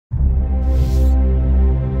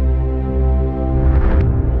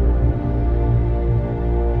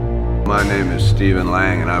name is Stephen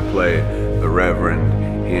Lang, and I play the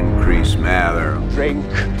Reverend Increase Mather. Drink,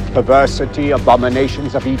 perversity,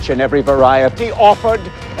 abominations of each and every variety, offered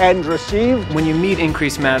and received. When you meet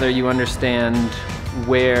Increase Mather, you understand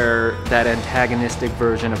where that antagonistic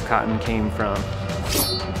version of Cotton came from.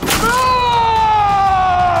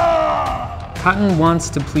 Cotton wants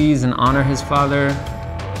to please and honor his father,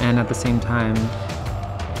 and at the same time,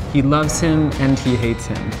 he loves him and he hates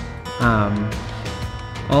him.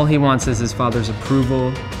 All he wants is his father's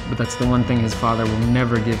approval, but that's the one thing his father will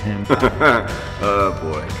never give him. Oh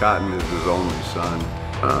boy, Cotton is his only son.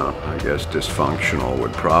 I guess dysfunctional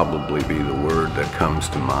would probably be the word that comes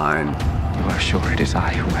to mind. You are sure it is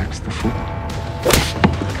I who acts the fool?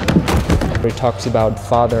 He talks about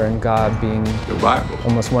Father and God being The Bible.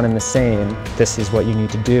 almost one and the same. This is what you need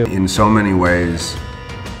to do. In so many ways,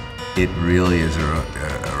 it really is a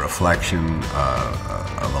reflection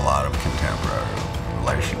of a lot of contemporary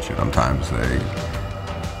relationships. Sometimes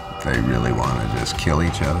they really want to just kill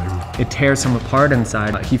each other. It tears him apart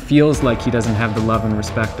inside. He feels like he doesn't have the love and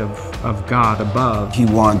respect of God above. He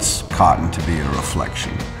wants Cotton to be a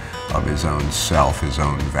reflection of his own self, his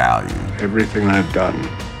own value. Everything I've done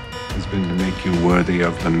has been to make you worthy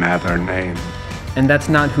of the Mather name. And that's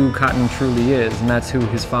not who Cotton truly is, and that's who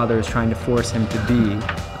his father is trying to force him to be.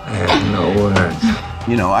 I have no words.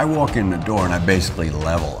 You know, I walk in the door and I basically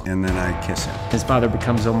level, and then I kiss him. His father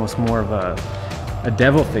becomes almost more of a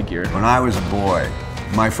devil figure. When I was a boy,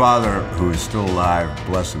 my father, who is still alive,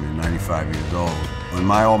 bless him, he's 95 years old, when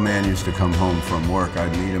my old man used to come home from work,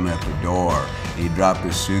 I'd meet him at the door. He'd drop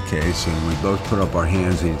his suitcase and we'd both put up our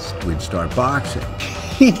hands and we'd start boxing.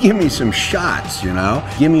 He'd give me some shots, you know?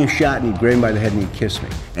 Give me a shot and he'd grab me by the head and he'd kiss me.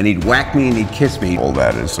 And he'd whack me and he'd kiss me. All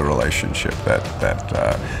that is the relationship that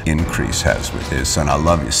Increase has with his son. I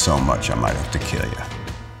love you so much, I might have to kill you.